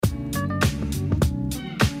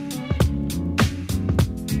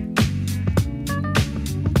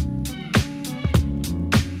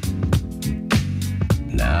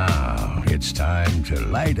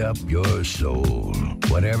light up your soul.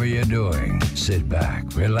 Whatever you're doing, sit back,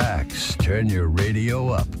 relax, turn your radio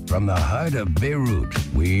up. From the heart of Beirut,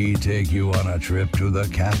 we take you on a trip to the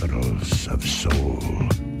capitals of soul.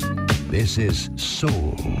 This is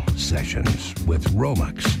Soul Sessions with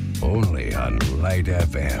Romex, only on Light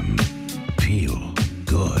FM. Feel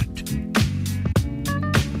good.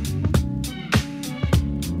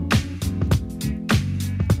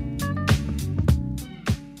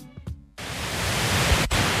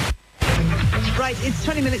 Right, it's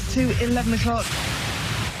 20 minutes to 11 o'clock.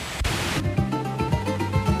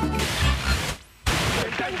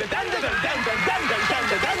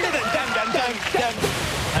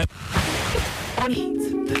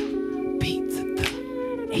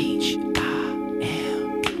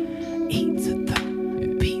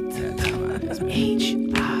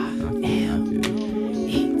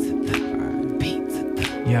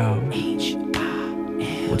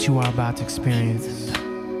 What you are about to experience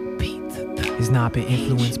has not been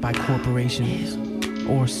influenced by corporations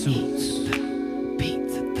or suits.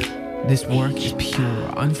 This work is pure,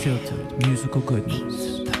 unfiltered musical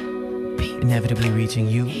goodness, inevitably reaching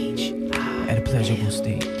you at a pleasurable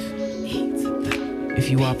state. If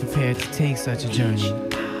you are prepared to take such a journey,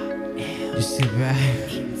 just sit back.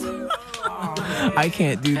 I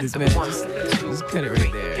can't do this, man. Just cut it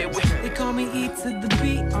right there. They call me E to the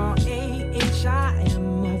B-R-A-H-I-M.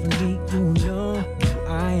 Overly, you know who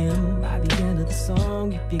I am. By the end of the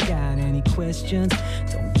song, if you got any questions,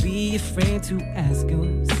 don't be afraid to ask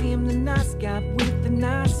them. See, I'm the nice guy with the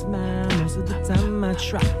nice smile. Most of the time I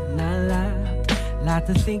try not lie. Like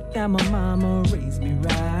to think that my mama raised me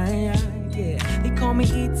right. Yeah, they call me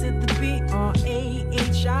E to the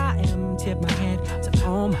B-R-A-H-I-M. Tip my hat to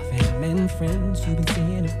all my family and friends who've been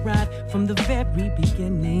saying it right from the very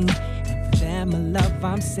beginning. And for them, my love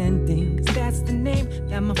I'm sending, 'cause that's the name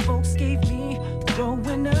that my folks gave me.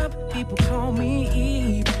 Growing up, people call me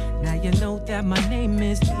Eve. Now you know that my name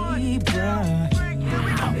is Eve.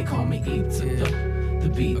 They call me Eve to the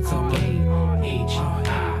B-R-A-H-I-M.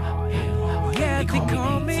 Yeah, they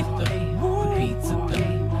call me the B to the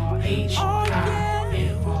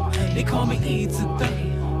H-I-M. They call me E to the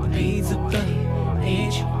B to the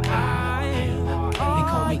H-I-M. They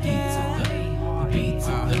call me E to the B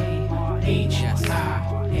to the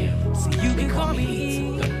H-I-M. So you can call me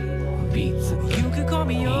E to the B to the you can call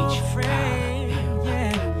me your friend.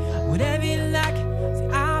 Yeah, whatever you like, say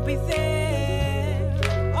I'll be there.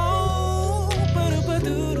 Oh,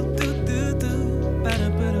 ba-da-ba-doo-doo-doo-doo,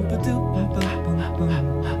 ba-da-ba-da-ba-doo-ba-ba-ba-ba.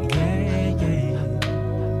 Yeah, yeah.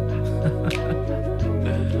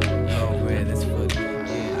 Oh man, that's funny.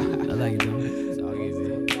 Yeah, I like it though. It's all easy.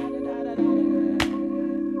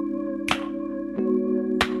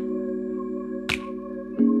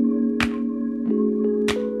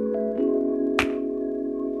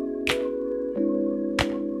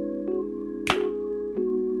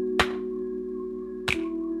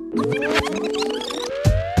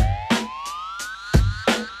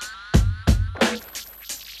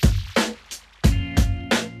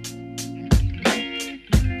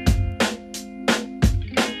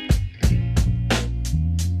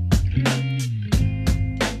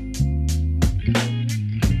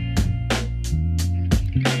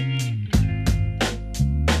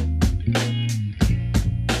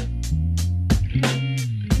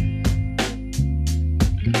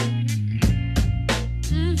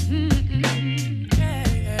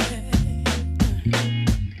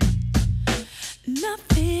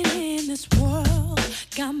 Nothing in this world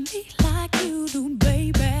got me like you do,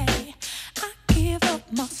 baby. I give up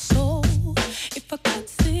my soul if I could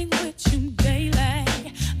sing with you daily.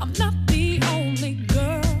 I'm not the only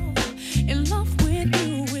girl in love with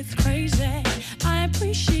you, it's crazy. I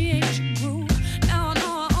appreciate your groove. Now I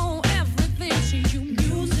know I owe everything to you,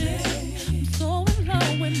 music. I'm so in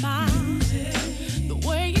love with my music. The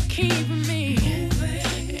way you keep me,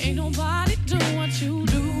 ain't nobody do what you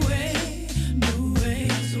do.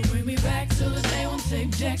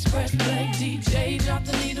 Decks, press play, DJ, drop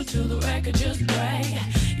the needle to the record, just play.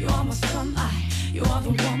 You are my sunlight, you are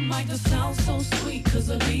the one mic that sounds so sweet, 'cause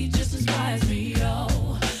the beat just inspires me, yo.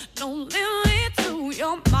 No limit to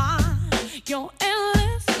your mind, your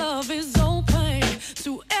endless love is open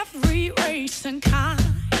to every race and kind.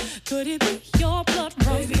 Could it be your blood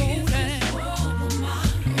runs golden?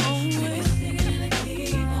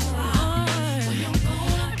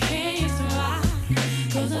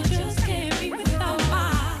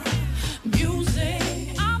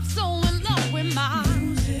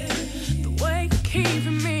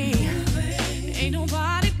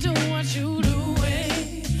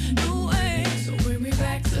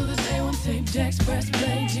 Express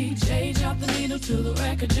play, DJ, drop the needle till the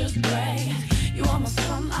record just breaks. You are my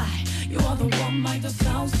sunlight, you are the one light that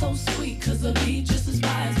sounds so sweet, cause the beat just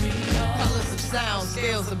inspires me. Colors of sound,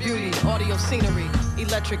 scales of beauty, audio scenery,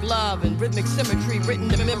 electric love and rhythmic symmetry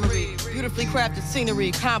written in memory. Beautifully crafted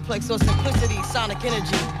scenery, complex or simplicity, sonic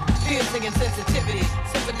energy, piercing and sensitivity,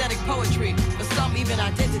 sympathetic poetry, for some even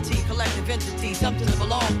identity, collective entity, something to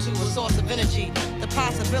belong to, a source of energy. The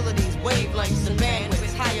possibilities, wavelengths and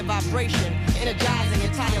bandwidths, higher vibration, energizing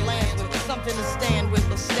entire lands with something to stand with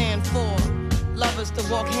or stand for. Lovers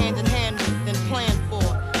to walk hand in hand with and plan for.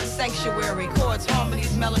 Sanctuary, chords,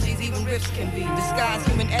 harmonies, melodies, even riffs can be. Disguise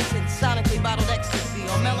human essence, sonically bottled ecstasy,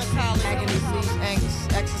 or melancholy agony,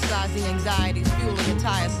 angst, exercising anxieties, fueling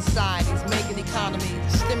entire societies, making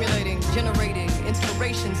economies, stimulating, generating,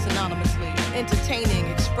 inspiration synonymously, entertaining,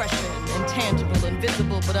 expression, intangible,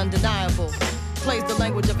 invisible but undeniable. Plays the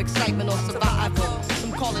language of excitement or survival.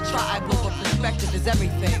 Some call it tribal, but perspective is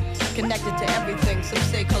everything. Connected to everything, some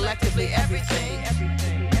say collectively everything.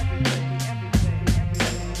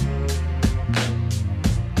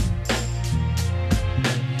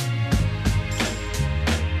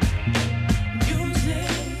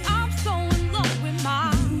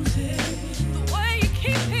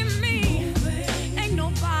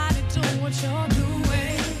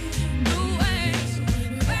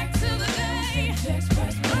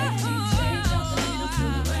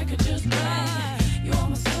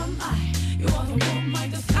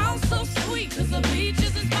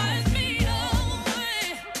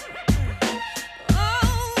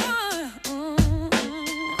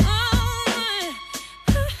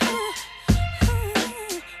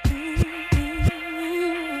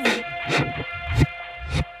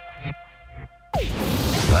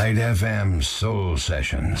 Light FM Soul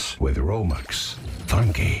Sessions with Romex.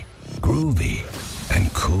 Funky, groovy,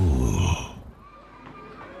 and cool.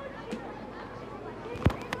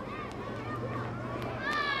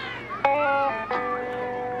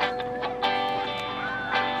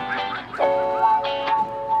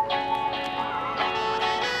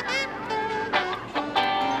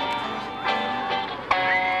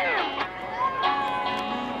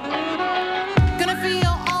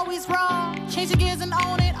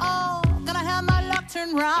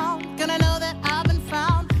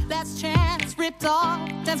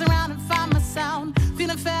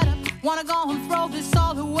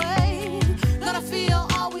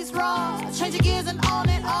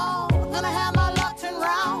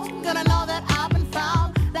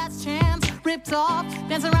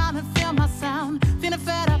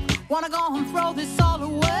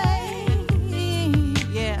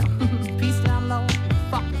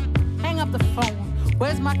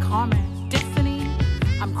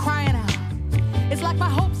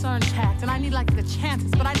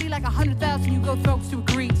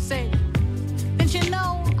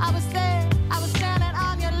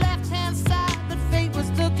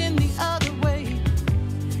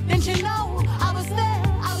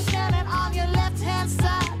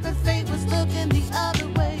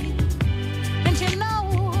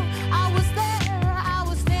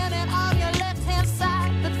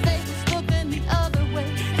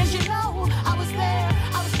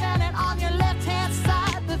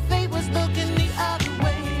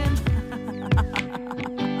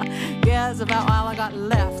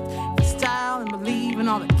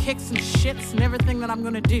 I'm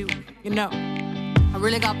gonna do, you know, I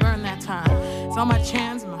really got burned that time. So my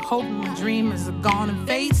chance, my hope, and my dream is gone, and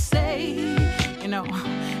fate say, you know,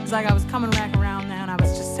 it's like I was coming back around now, and I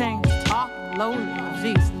was just saying, talk low,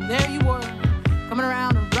 geez, and there you were, coming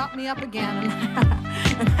around and brought me up again,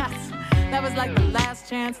 and that was like the last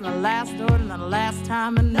chance, and the last order, and the last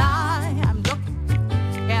time, and I'm looking,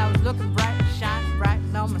 yeah, I was looking bright, shining bright,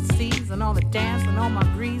 and all my seas, and all the dance, and all my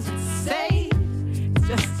breeze, and say, it's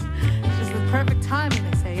just the perfect timing,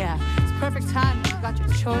 they say, yeah. It's perfect timing, you got your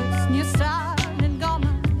choice and you're starting,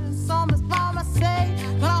 gonna, so Miss Mama say,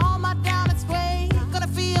 gonna hold my down its way, gonna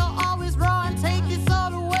feel always raw and take this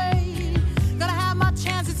all away, gonna have my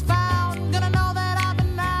chances found, gonna know that I've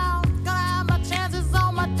been down, gonna have my chances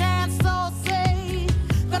on my dance, so say,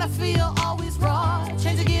 gonna feel always raw,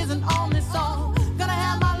 change the gears and own this all, gonna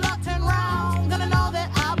have my luck turn round, gonna know that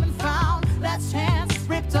I've been found, last chance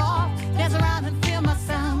ripped off, dance around and feel my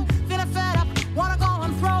sound. Fed up, wanna go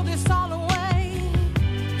and throw this all away.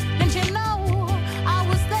 And you know, I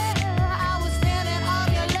was standing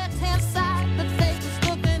on your left-hand side, but fate was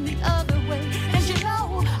looking the other way. And you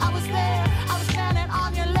know, I was standing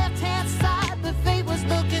on your left-hand side, but fate was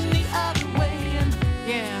looking the other way. And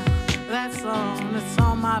yeah, that's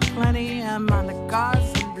all my plenty. I'm on the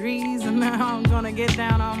gods and breeze, and now I'm gonna get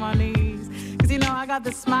down on my knees. 'Cause you know, I got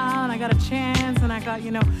the smile and I got a chance and I got,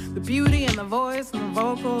 you know, the beauty and the voice and the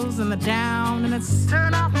vocals and the down and it's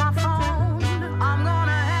turn off my phone. I'm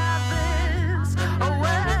gonna have this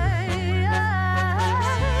away.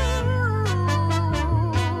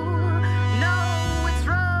 No, it's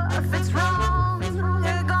rough, it's wrong.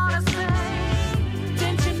 You're gonna say,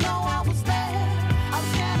 didn't you know I was there? I was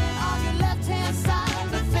standing on your left-hand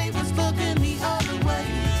side. The fate was looking the other way.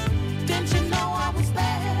 Didn't you know I was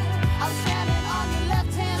there? I was standing on your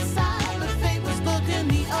left-hand side. The fate was looking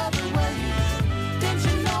the other way. Didn't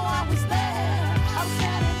you know I was there? I was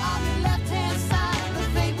standing on your left-hand side. The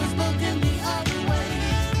fate was looking the other way.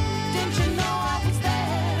 Didn't you know I was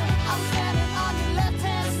there? I was standing on your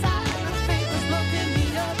left-hand side. The fate was looking the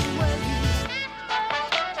other way.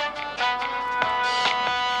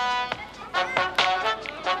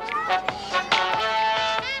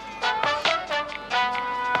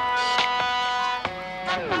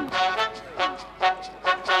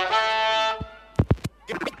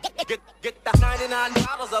 Get the 99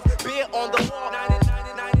 bottles of beer on the wall. 99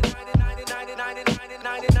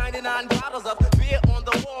 bottles of beer on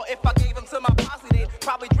the wall. If I gave them to my posse, they'd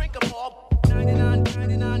probably drink them all. 99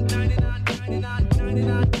 balls of beer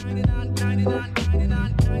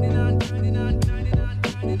on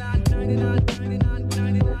the wall.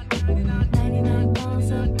 99 balls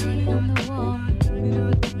of beer on the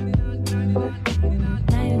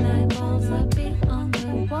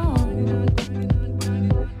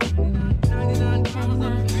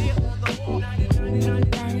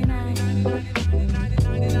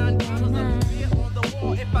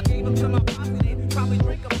wall. If I gave them to my posse, they'd probably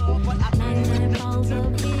drink them all. But 99 balls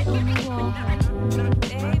of beer on the wall,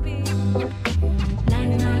 baby.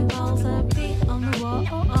 99 balls of beer on the wall.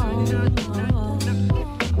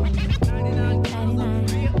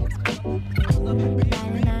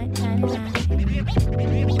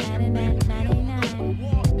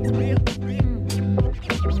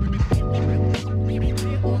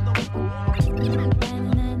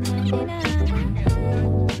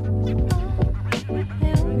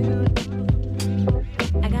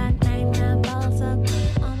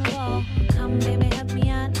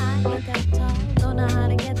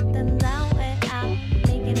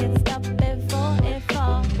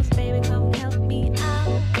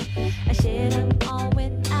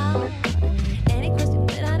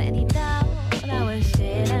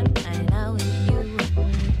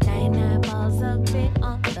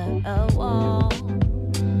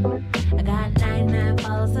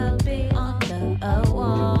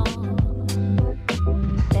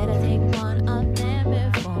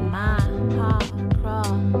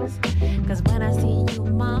 'Cause when I see you,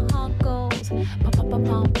 my heart goes pom pom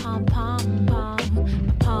pom pom pom pom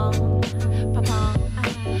pom pom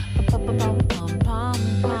pom pom pom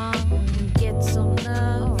pom. Get so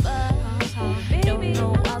nervous, don't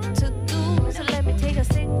know what to do. So let me take a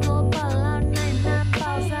single ball out 99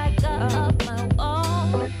 balls I got up my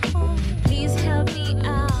wall. Please help me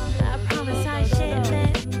out. I promise I share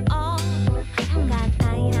them all. Got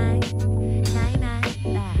 99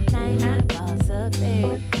 balls of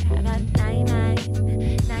it. I got 99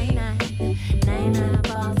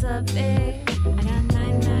 balls of it. I got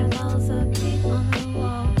 99 balls of it on the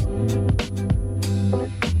wall.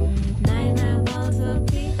 99 balls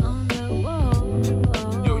of it on the wall.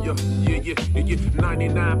 Yo, yeah.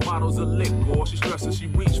 99 bottles of liquor. She stresses she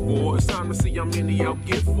reach for. It's time to see how many I'll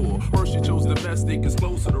get for. First she chose domestic, it's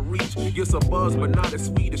closer to reach. Gets a buzz, but not as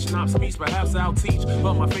Swedish schnapps speech. Perhaps I'll teach.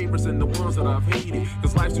 But my favorites and the ones that I've hated.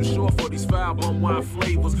 Cause life's too short for these foul bum wine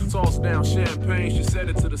flavors. Tossed down champagne, she set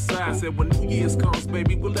it to the side. Said when New Year's comes,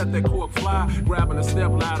 baby, we'll let that cork fly. Grabbing a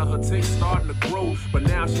step ladder, her taste starting to grow. But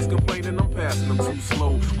now she's complaining I'm passing them too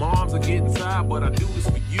slow. My arms are getting tired, but I do this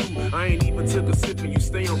for you. I ain't even took a sip and you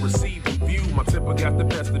stay on receiving view. My temper got the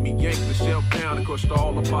best of me, yanked the shelf down and crushed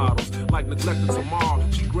all the bottles. Like neglected tomorrow,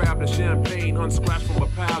 she grabbed the champagne, unscratched from a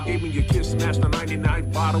pile, gave me a kiss, smashed the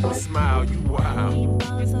 99 bottle and smile. You wow.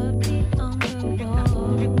 Balls of beer on the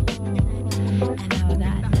wall. And now I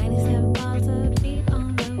got 97 balls of beer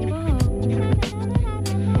on the wall.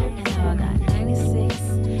 And now I got 96,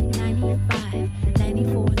 95,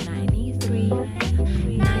 94, 93,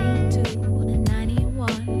 92,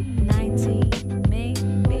 91, 90,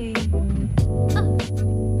 maybe.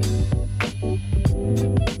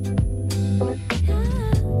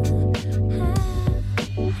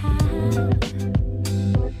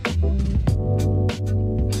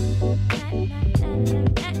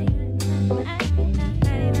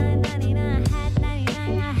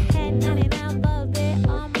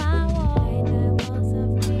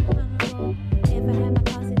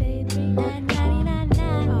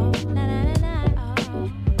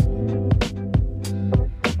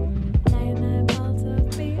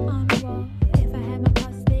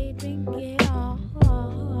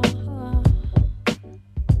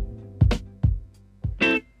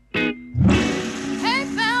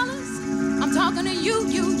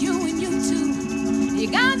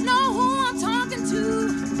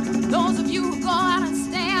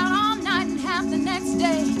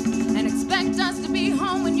 expect us to be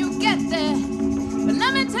home when you get there. But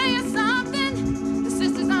let me tell you something, the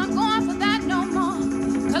sisters aren't going for that no more.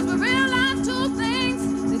 Cause we realize two things,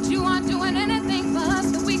 that you aren't doing anything for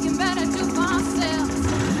us that we can better do for ourselves.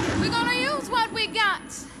 We're gonna use what we got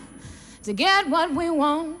to get what we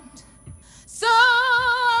want. So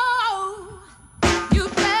you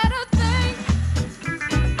better think.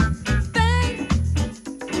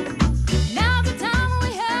 Now's the time when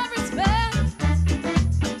we have respect.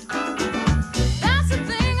 That's the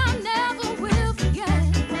thing I never will forget.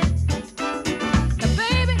 Now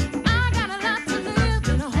baby, I got a lot to live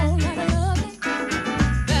and a whole lot of loving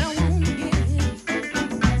that I wanna give.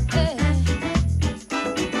 Yeah.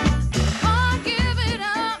 Oh, give it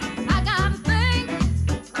up. I gotta think.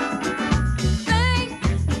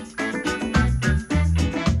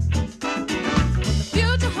 What the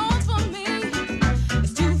future holds for me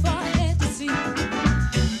is too far ahead to see. I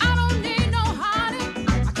don't need no heartache.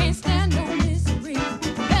 I can't stand no misery.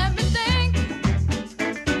 Let me think.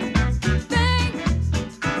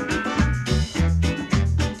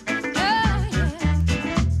 Yeah,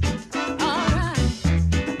 yeah. All right.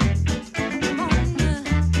 Come on now.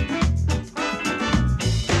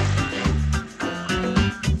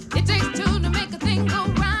 It takes two to make a thing go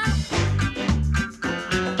right.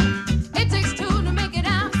 It takes two to make it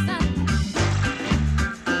outside.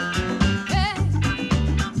 Hey,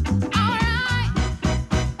 all right.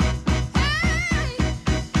 Hey,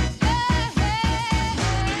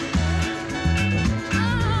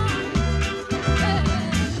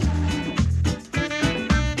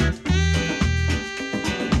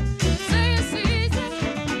 say it's easy,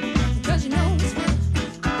 'cause you know it's real.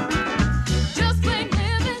 Just plain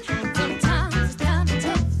living, sometimes it's kind of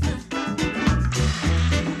tough.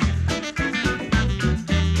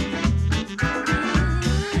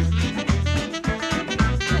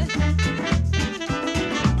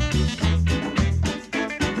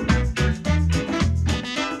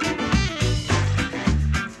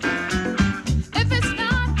 If it's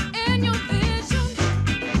not in your vision,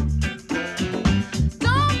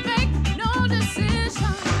 don't make no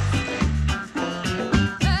decision.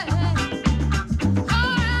 Hey,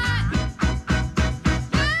 all right.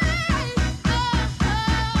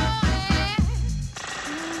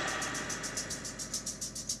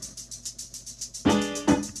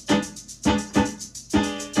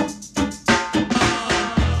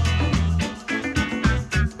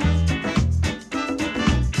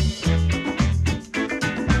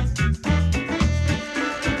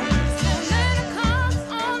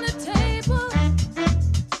 On the table.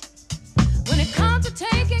 When it comes to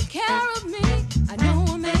taking care of me, I know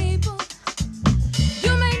I'm able.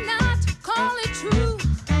 You may not call it true,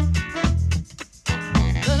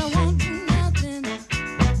 but I won't do nothing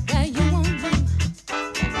that you won't do.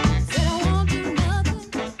 Said I won't do nothing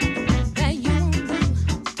that you won't do.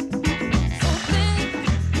 So think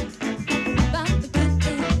about the good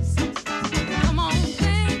things. Come on,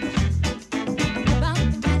 think about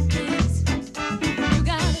the good things. You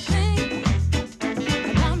gotta think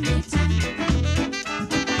about me too.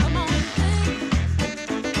 Come on, think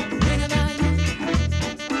about you.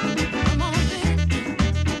 Come on, think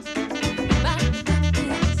about the good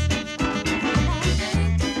things. Come on,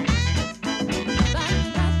 think about the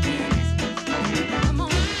bad things. Come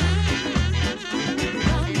on, think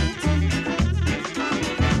about me too.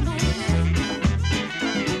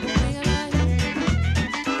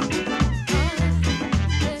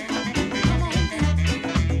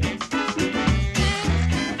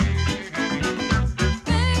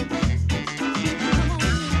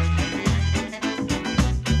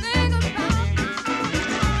 Come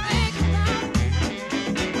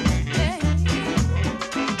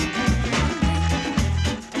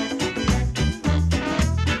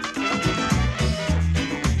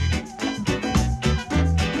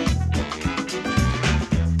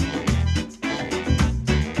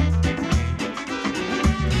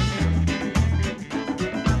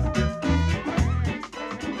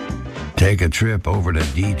Take a trip over to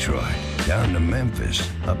Detroit, down to Memphis,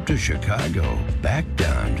 up to Chicago, back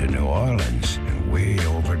down to New Orleans, and way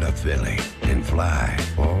over to Philly. Then fly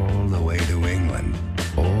all the way to England,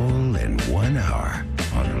 all in 1 hour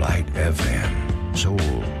on Light FM.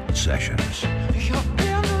 Soul Sessions. You're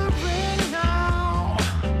in the ring now.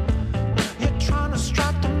 You're trying to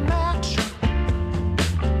strike the match.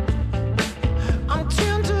 I'm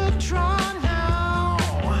tend to dry now.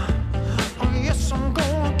 Oh yes, I'm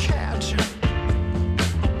gonna catch.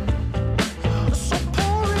 So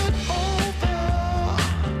pour it over.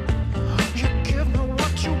 You give me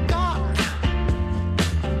what you got.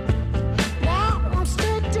 Now I'm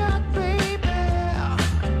still dead, baby.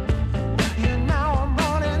 Yeah, now I'm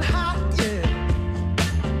running hot, yeah.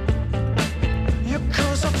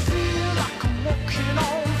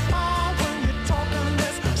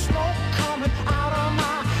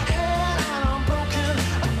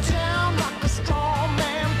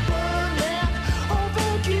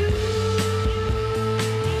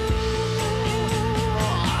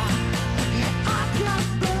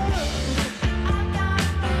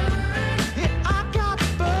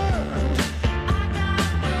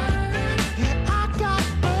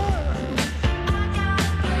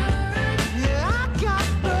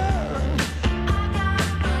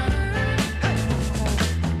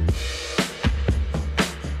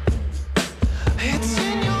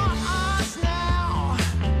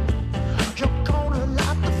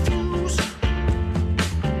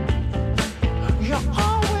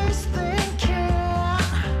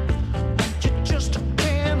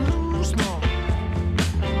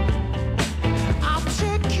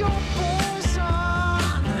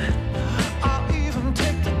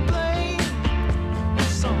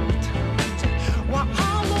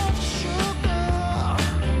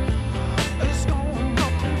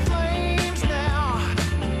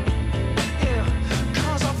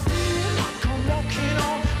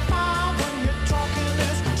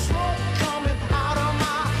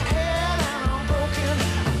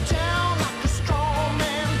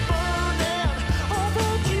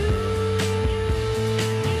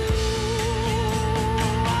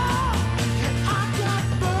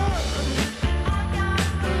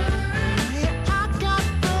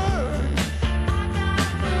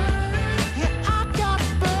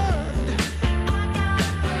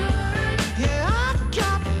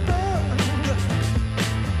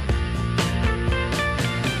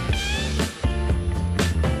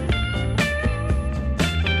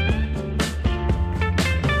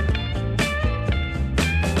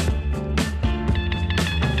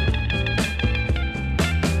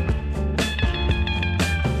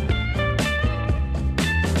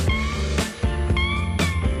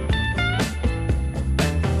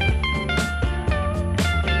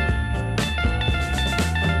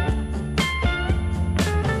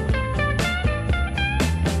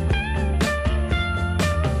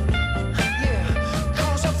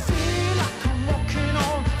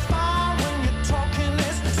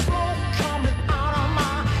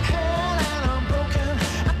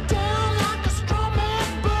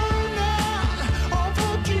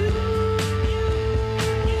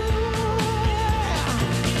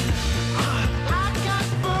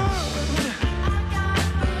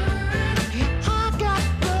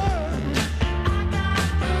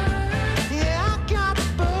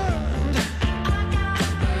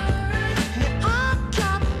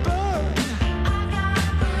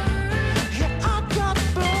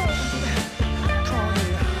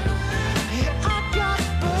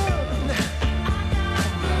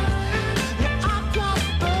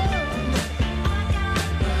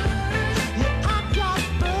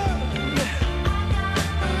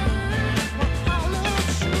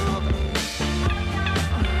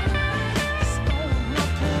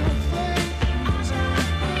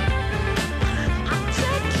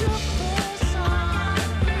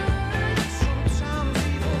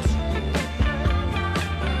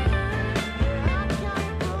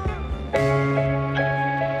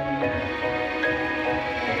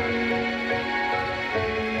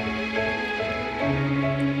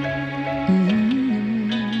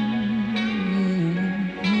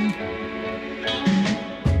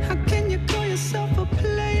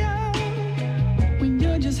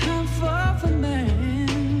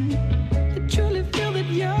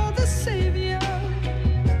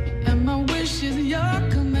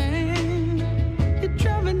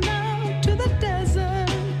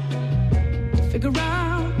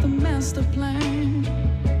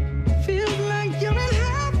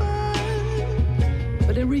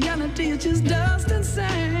 just dust and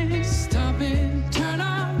sand. Stop it, turn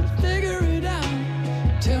on, figure it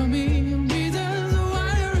out. Tell me your reasons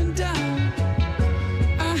why you're in doubt.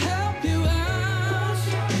 I'll help you out.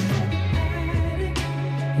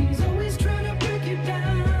 He's always trying to break you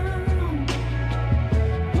down.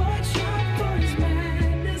 Watch out for his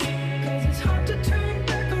madness, 'cause it's hard to turn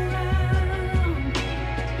back around.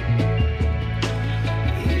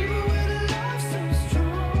 Even with a love so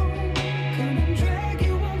strong, couldn't drag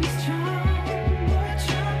you on his charm. Watch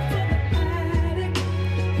out for the addict.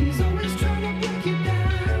 He's always trying to break you down,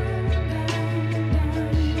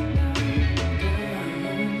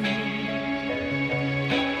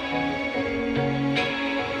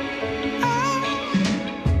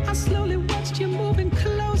 I slowly watched you moving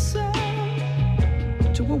closer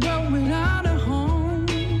to a world without a home.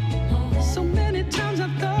 So many times I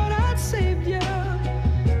thought I'd save you,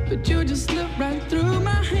 but you just slipped right through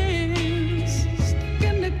my hands. Stuck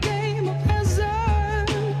in the game of hazard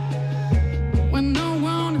when no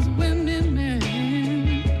one is winning, man.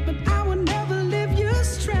 But I will never leave you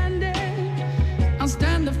stranded. I'll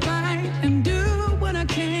stand to fight and do what I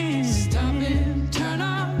can. Stop it, turn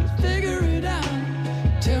on, figure it out.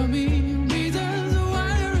 Tell me your reasons why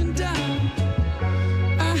you're in doubt.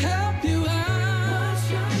 I'll help you out.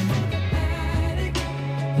 Watch out for the addict.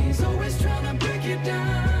 He's always trying to break you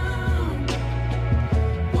down.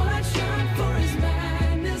 Watch out for his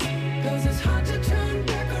madness, 'cause it's hard to turn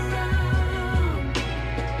back around.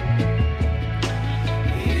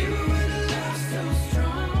 Even with a love so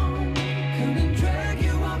strong, couldn't drag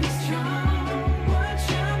you off his charm. Watch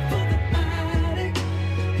out for the addict.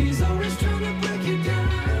 He's always trying to break you down,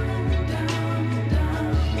 down, down,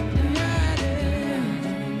 yeah, yeah.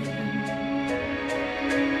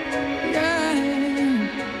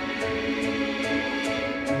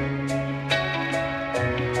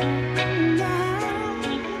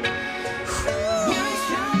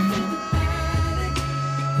 Watch out for the addict.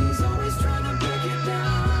 He's always trying to break you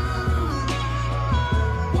down.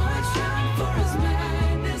 Watch out for his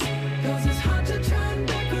madness, 'cause it's hard to turn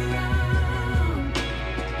back around.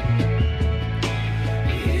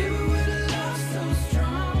 Even with a love so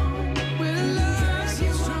strong, with a love so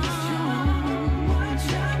strong. Watch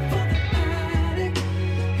out for the addict.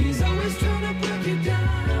 He's always trying to break you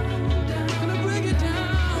down, down. Gonna break you down.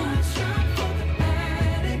 Watch out for the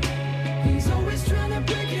addict. He's always trying to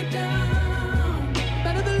break you down.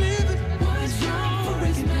 Better believe it. Watch out for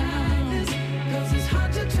his madness, 'cause it's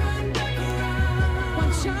hard to turn back around.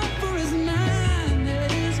 Watch out for his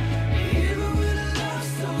madness. Even with a love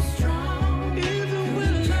so strong, even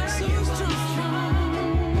with a love so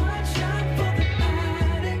strong. Watch out for the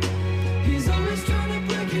addict. He's always trying to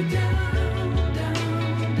break you down, down,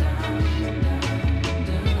 down, down,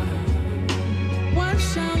 down. Watch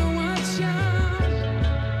out, watch out,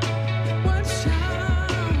 watch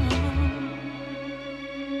out.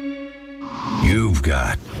 You've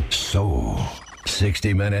got soul.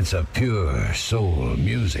 60 minutes of pure soul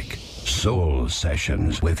music. Soul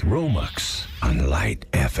Sessions with Romux on Light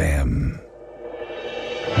FM.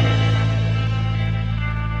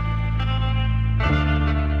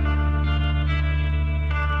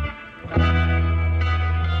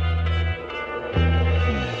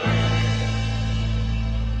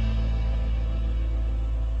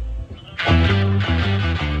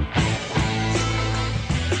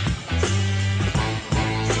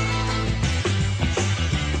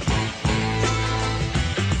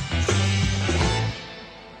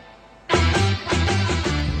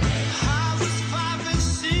 High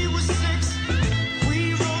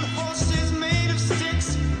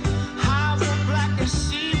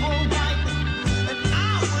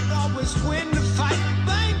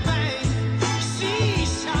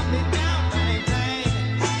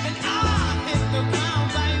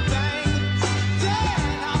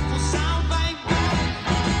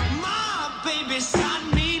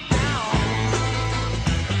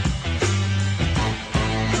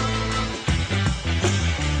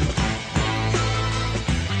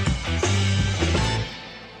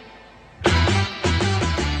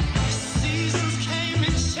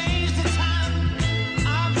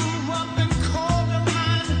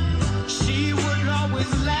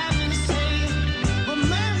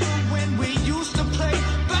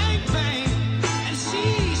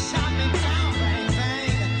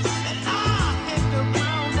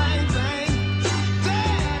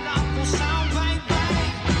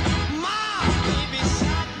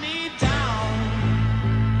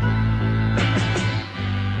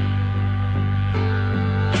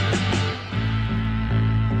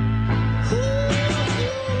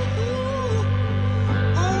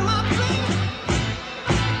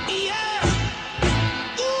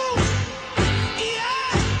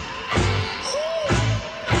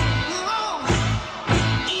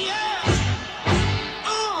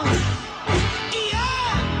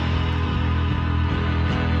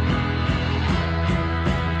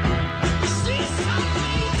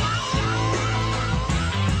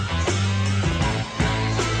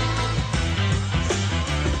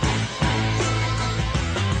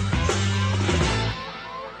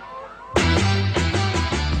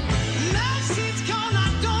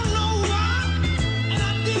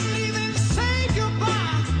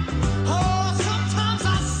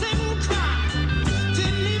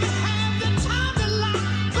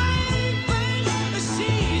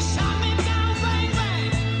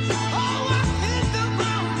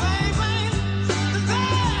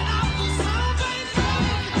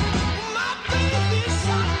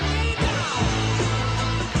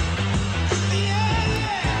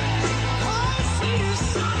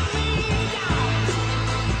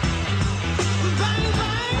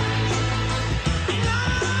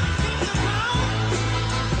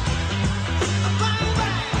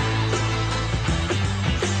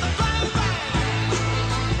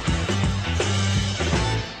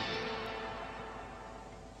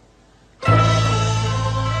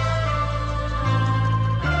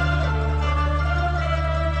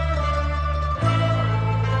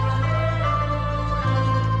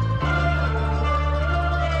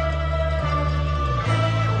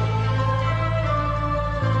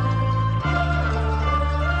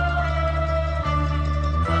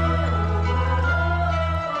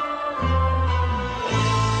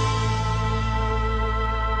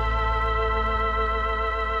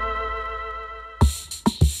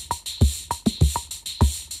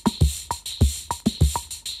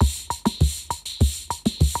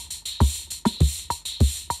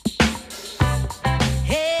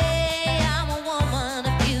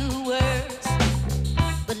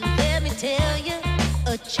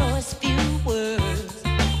choice few words.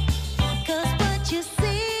 'Cause what you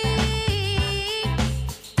see,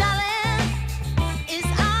 darling, is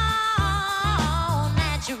all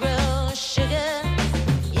natural sugar.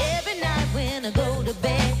 Every night when I go to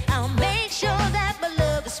bed, I'll make sure that my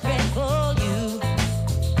love is spread for you.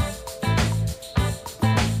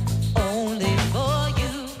 Only for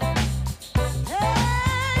you.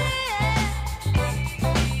 Hey,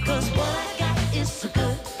 'cause what I got is so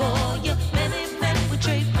good for you. Many men would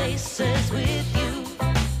trade places with you.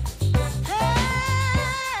 Hey,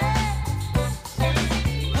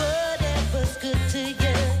 whatever's good to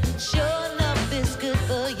you, sure enough is good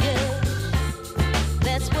for you.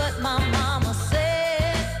 That's what my mama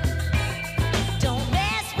said. Don't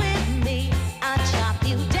mess with me, I'll chop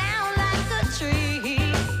you down like a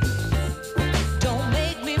tree. Don't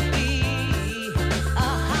make me be a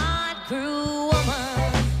hard, cruel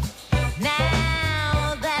woman.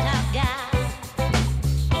 Now that I've got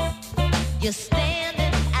you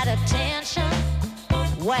standing at attention,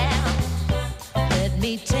 well, let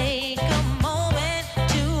me take a moment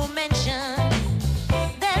to mention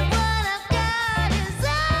that what I've got is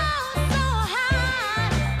all so high.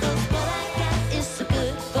 'Cause what I got is so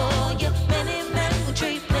good for you. Many men will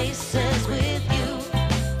trade places with you.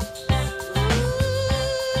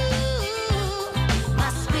 Ooh, my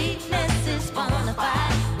sweetness is bona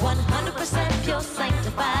fide, 100% pure,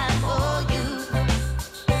 sanctified for you.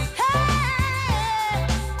 Hey,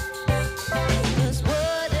 'cause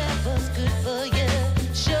whatever's good for you,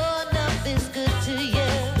 sure enough is good to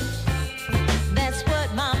you. That's what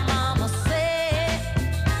my mama said.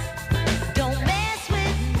 Don't mess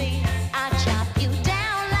with me, I'll chop you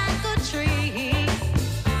down like a tree.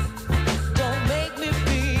 Don't make me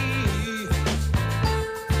be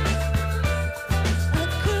a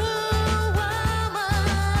cruel woman.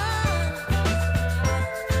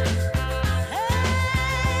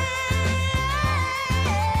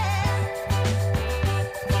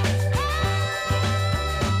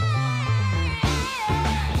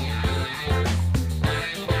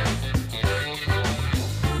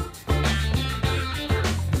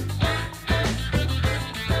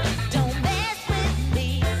 Don't mess with me,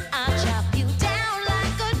 I'll chop you down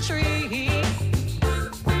like a tree.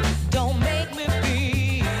 Don't make me be.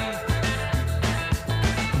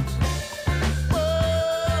 Whoa,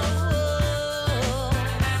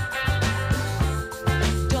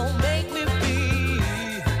 don't make me be.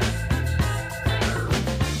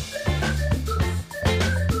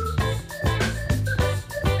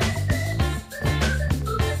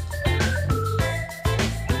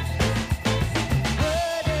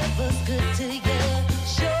 Whatever's good to you,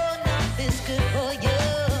 sure enough is good for you.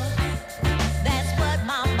 That's what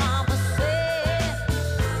my mama said.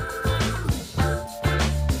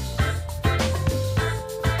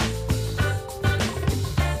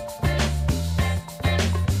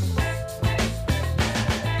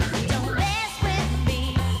 Don't mess with me,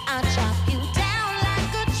 I'll chop you down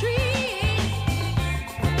like a tree.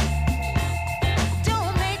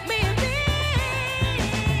 Don't make me be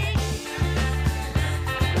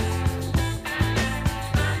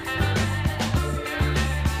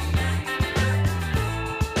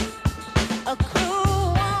a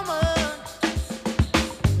cruel woman.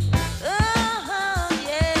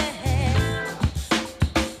 Yeah.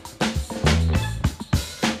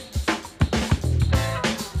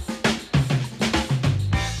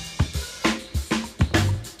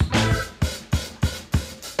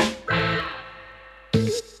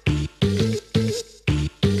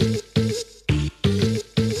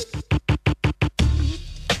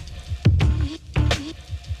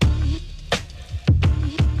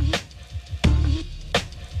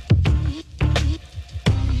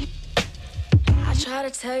 I try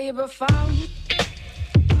to tell you before,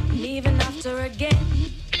 and even after again,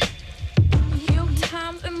 a few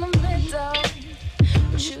times in the middle,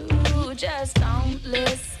 but you just don't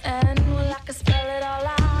listen. Well, I can spell it all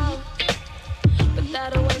out, but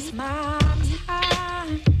that'll waste my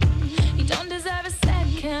time. You don't deserve a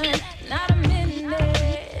second, not a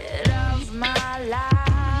minute of my life.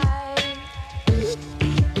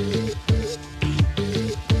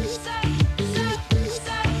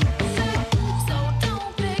 So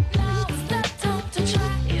don't pick now, it's not time to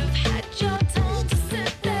try. You've had your time to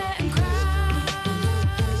sit there and cry.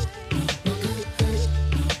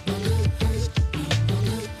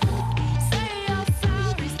 Say your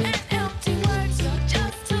sorries and empty words, you're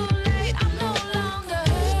just too late. I'm no longer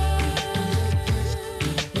hurt.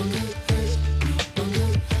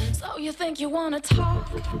 So you think you wanna talk,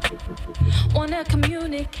 wanna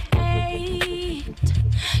communicate?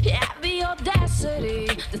 You have the audacity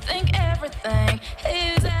to think everything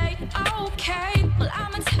is a-okay. Well,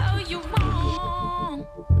 I'ma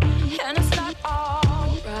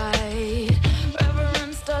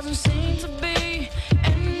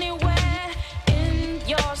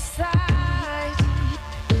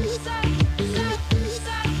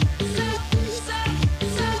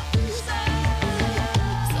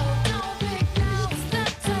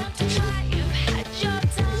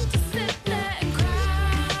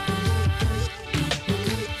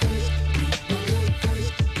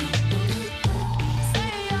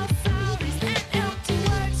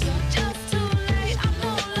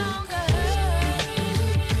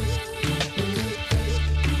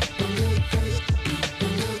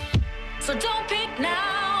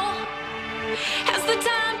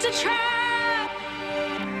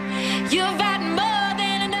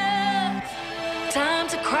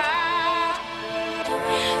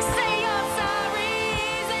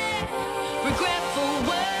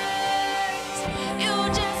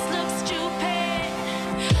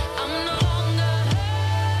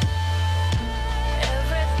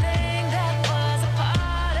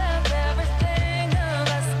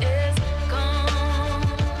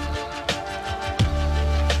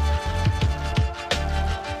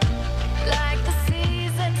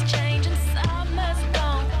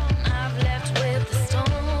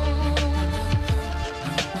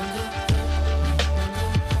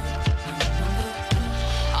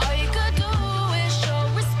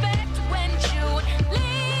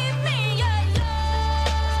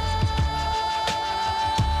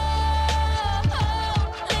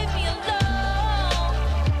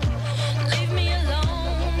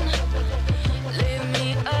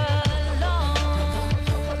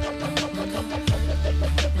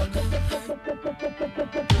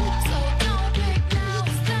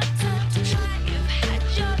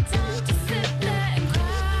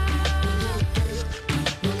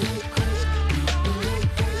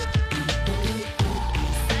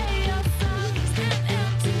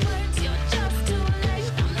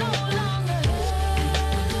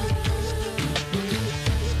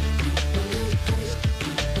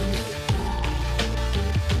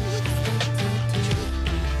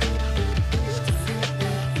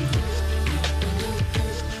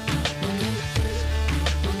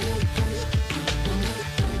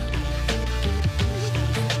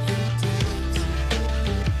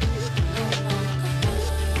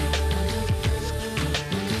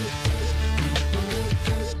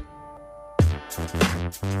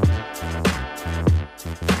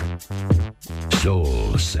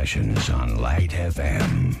Sessions on Light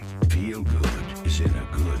FM. Feel good is in a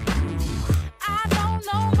good groove. I don't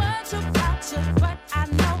know much about you, but I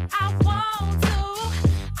know I want to.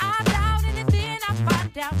 I doubt anything I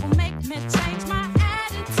find out will make me change my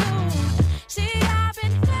attitude. See, I've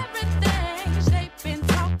been hearing things they've been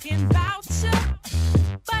talking about you,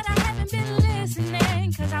 but I haven't been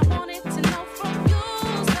listening, cause I wanted to know from you.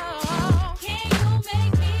 So, can you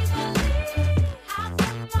make me believe I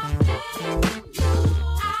put my faith in you?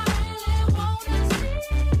 I really wanna see,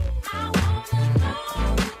 I wanna know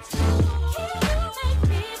the truth. Can you make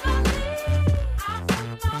me believe I put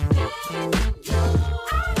my faith in you?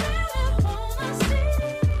 I really wanna see.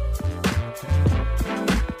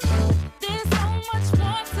 There's so much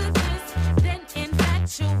more to this than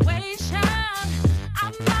infatuation.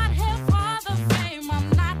 I'm not here for the fame, I'm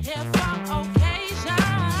not here for occasion.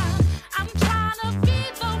 I'm trying to be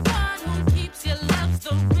the one who keeps your love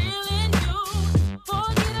so real in you.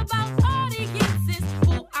 Forget about audiences,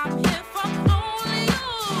 who I'm here for, only you.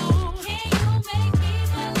 Can you make me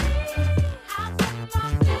believe I put my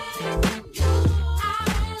faith in you? I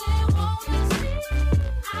really wanna see,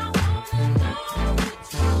 I wanna know the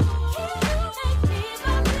truth. Can you make me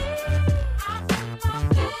believe I put my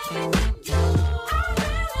faith in you? I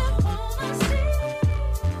really wanna see.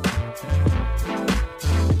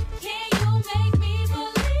 Can you make me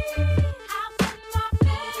believe I put my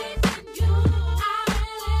faith in you? I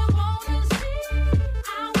really wanna see, I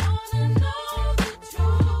wanna know the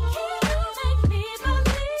truth. Can you make me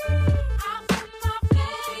believe I put my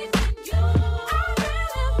faith in you? I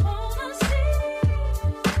really wanna see.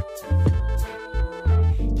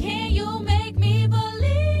 Can you make me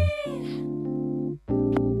believe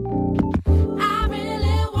I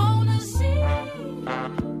really wanna see?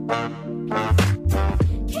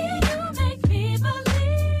 Can you make me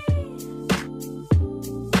believe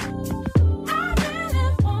I really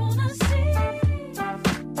wanna see?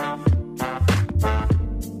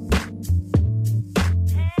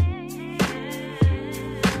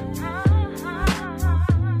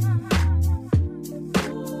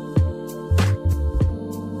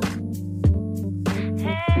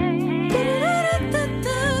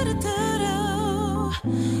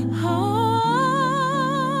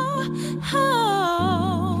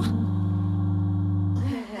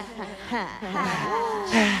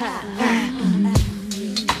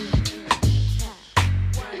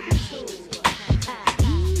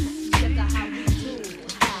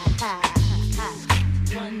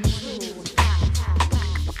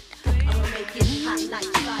 I'ma make it hot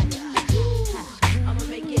like fire. I'ma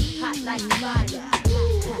make it hot like fire.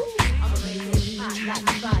 I'ma make it hot like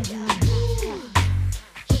fire.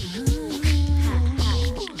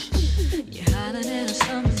 You're hotter than a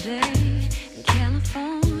summer day in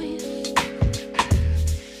California.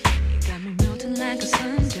 You got me melting like a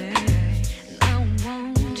Sunday, and I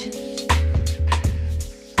want you.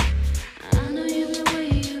 I know you've been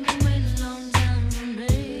waiting a long time for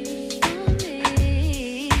me.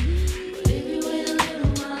 But if you wait a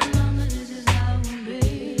little while longer, this is how it will be.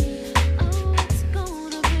 Oh, it's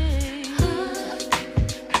gonna be hot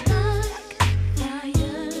like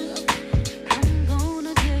fire. I'm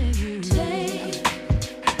gonna take you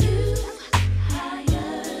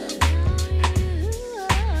higher.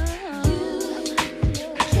 You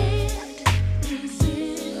can't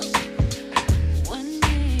resist when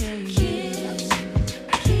we kiss,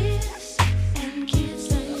 kiss and kiss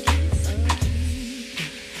and kiss and kiss.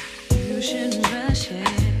 You shouldn't rush it.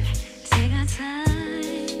 Take our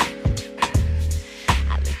time.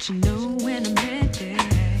 I'll let you know when I'm ready,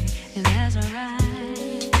 and that's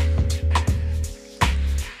alright.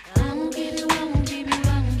 I won't keep you, I won't keep you, I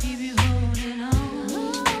won't keep you holding on.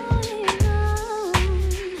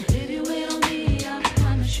 But if you wait on me, I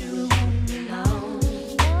promise you it won't be long.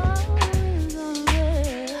 Hot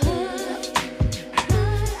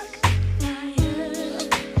like fire.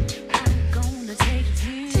 I'm gonna take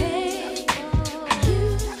you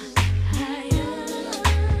higher.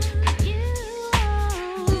 You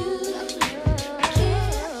can't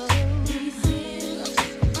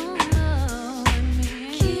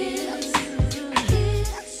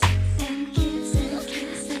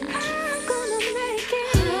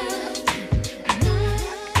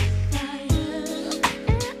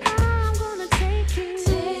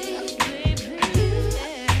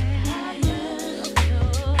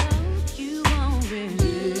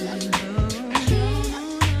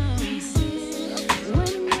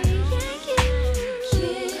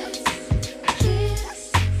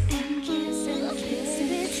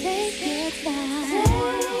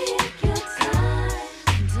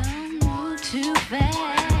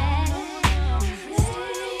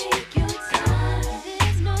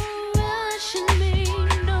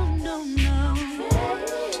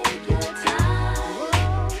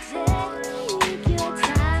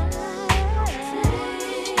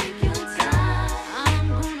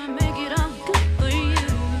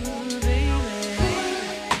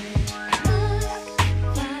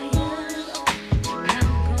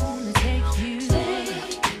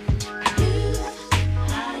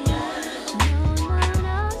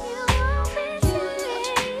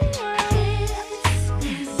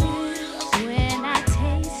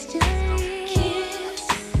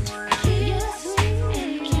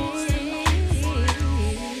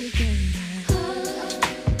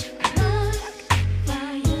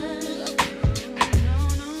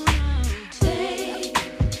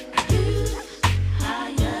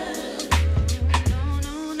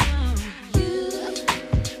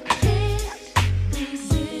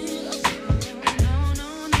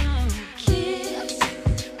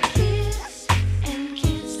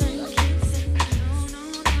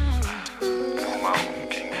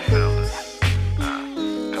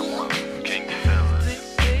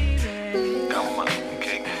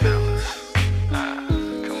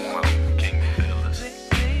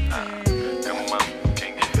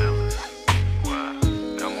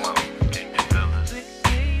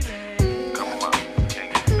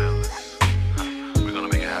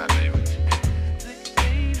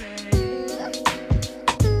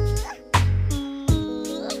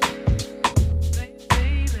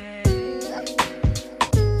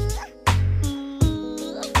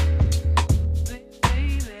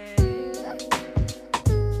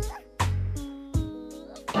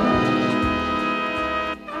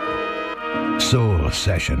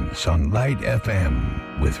Sessions on Light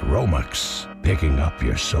FM with Romex, picking up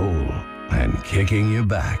your soul and kicking you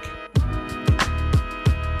back.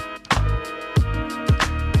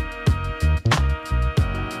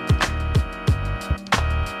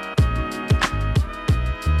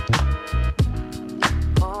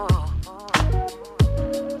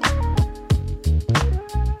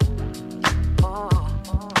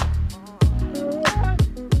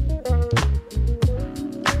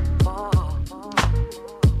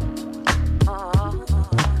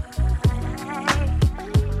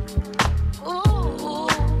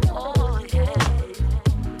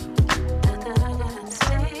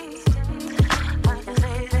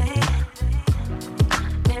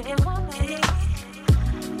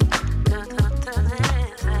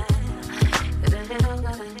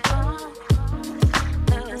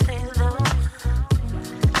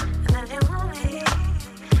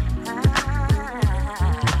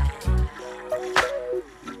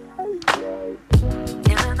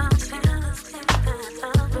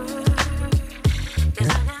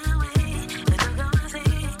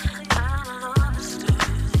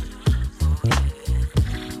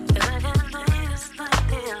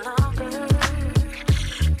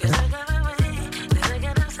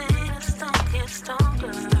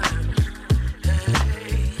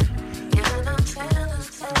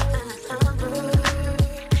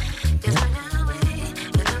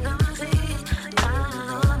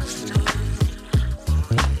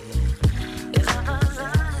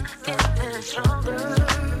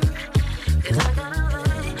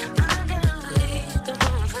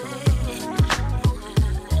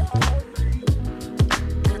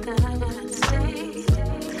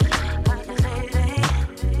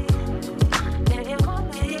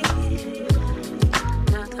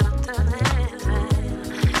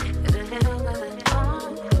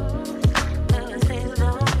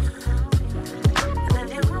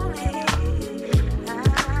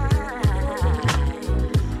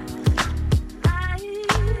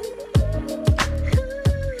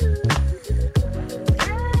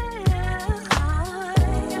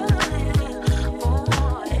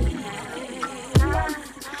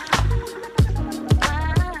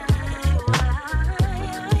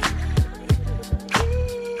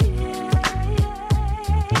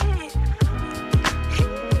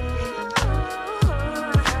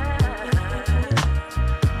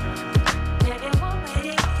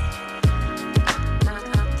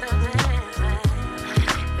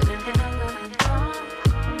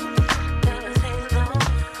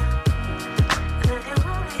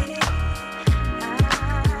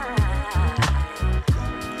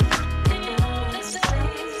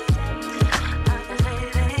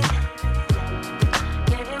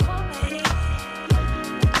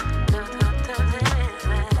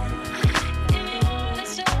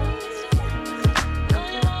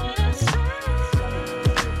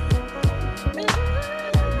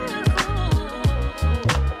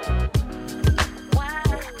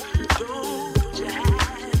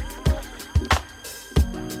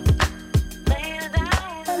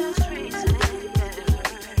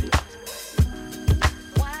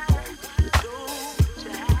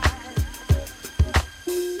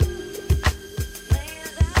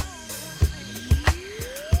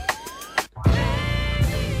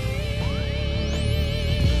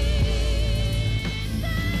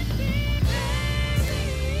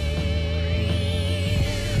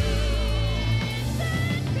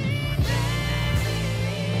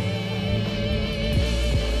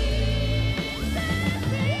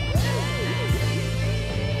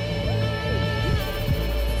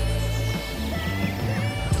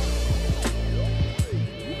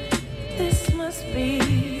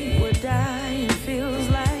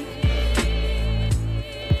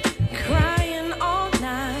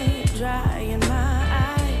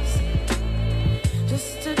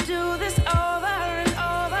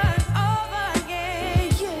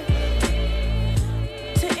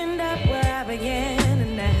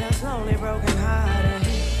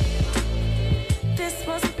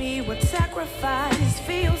 Sacrifice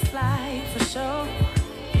feels like for sure.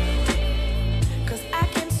 'Cause I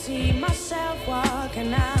can see myself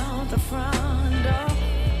walking out the front door.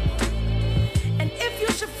 And if you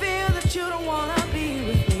should feel that you don't wanna be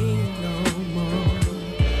with me no more,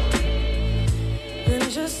 then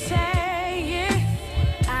just say it.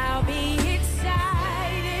 I'll be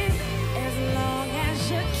excited as long as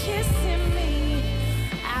you're kissing me.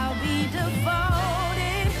 I'll be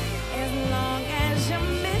devoted as long as you're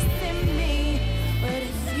missing me. But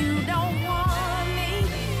if you don't want me,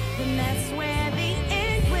 then that's where the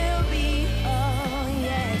end will be. Oh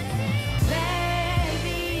yeah,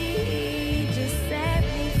 baby, just set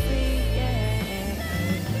me free. Yeah.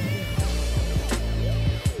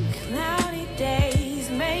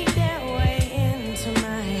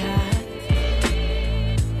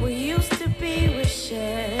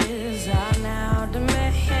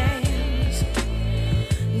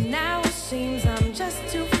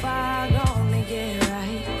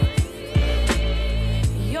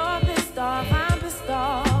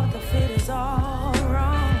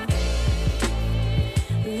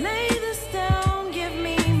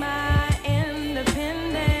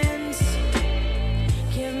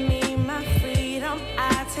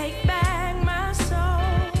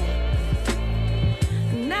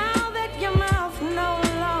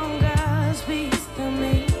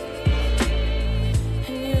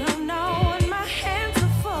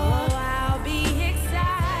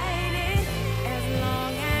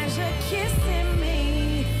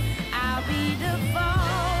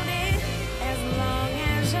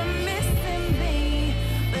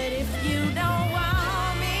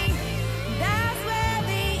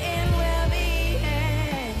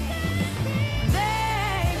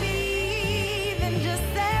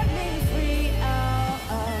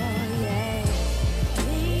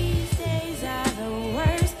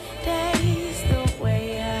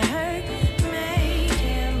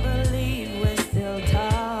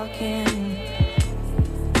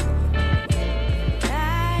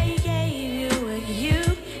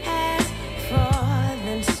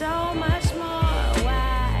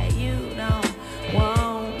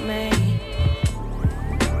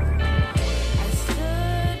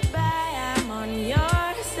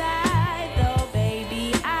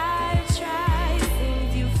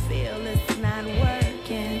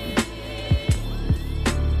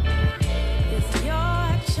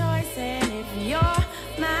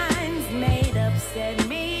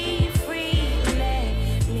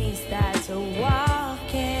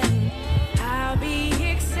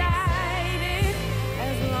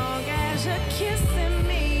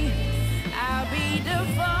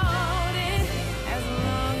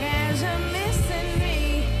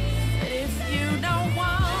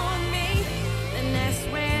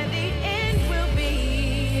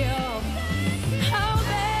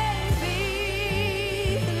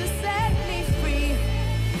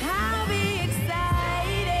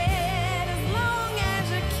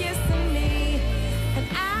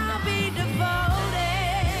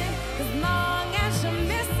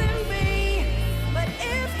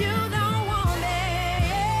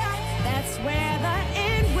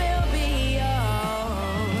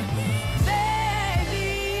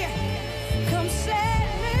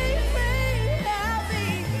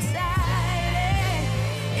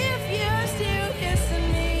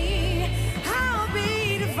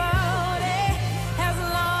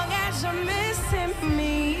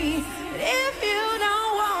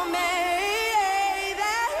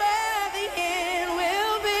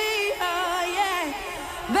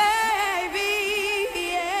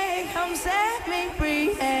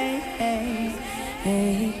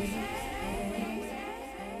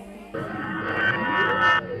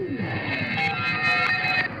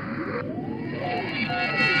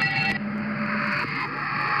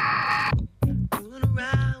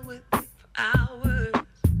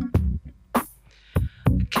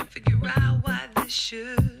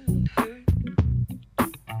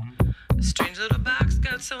 clock's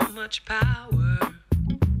got so much power.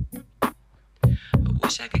 I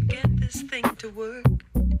wish I could get this thing to work.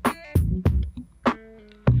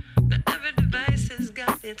 Now every device has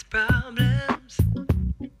got its problems.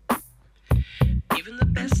 Even the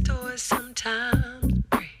best toys sometimes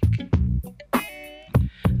break.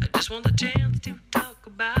 I just want the chance to talk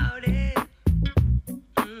about it.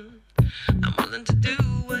 I'm willing to do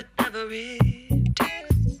whatever it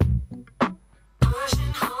takes. Push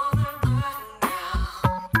and hold the button down.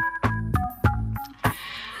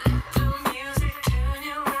 Let the music turn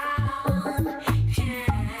you around.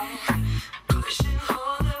 Yeah. Push and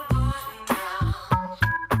hold the button down.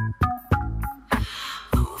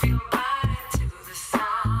 Move your body to the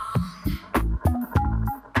sound.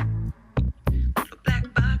 The black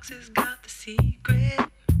box has got the secret.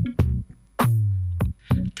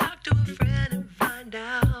 Talk to a friend and find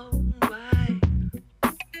out why.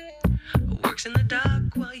 Works in the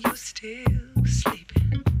dark while you're still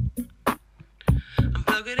sleeping. I'm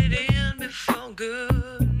plugging it in before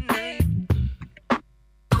good night.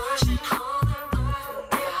 Push and hold the button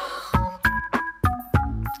down.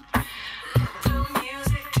 Let the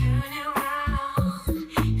music turn you around.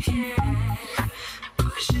 Yeah.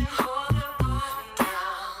 Push and hold the button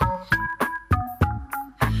down.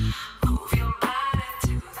 Move your body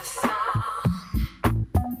to the sound.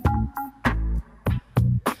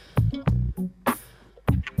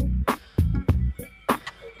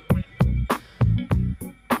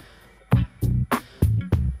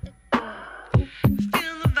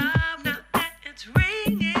 Feeling the vibe now that it's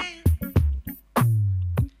ringing.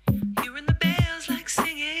 Hearing the bells like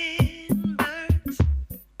singing birds.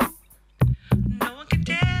 No one can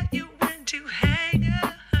tell you when to hang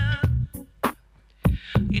up.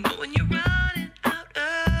 You know when you're running out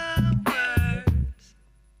of words.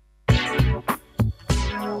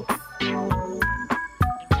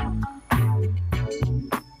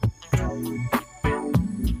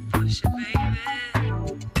 Push it, baby.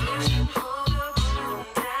 Push and hold the button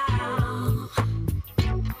down.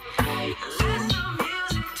 Let the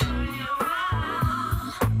music turn you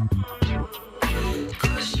around.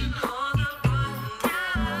 Push and hold the button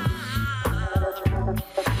down.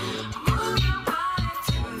 Move your body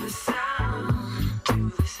to the sound, to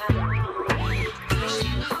the sound. Push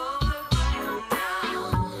and hold the button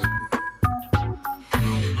down.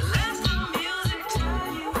 Let the music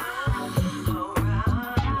turn you around.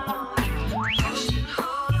 Push and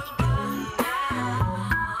hold the button down.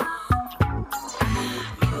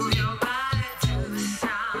 Move your body to the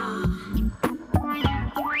sound.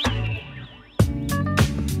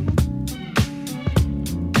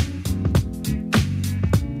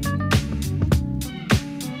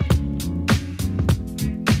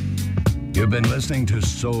 You've been listening to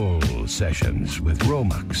Soul Sessions with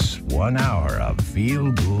Romux. 1 hour of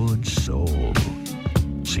feel-good soul.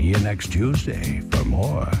 See you next Tuesday for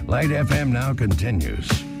more. Light FM now continues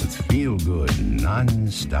with feel-good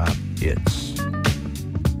non-stop hits.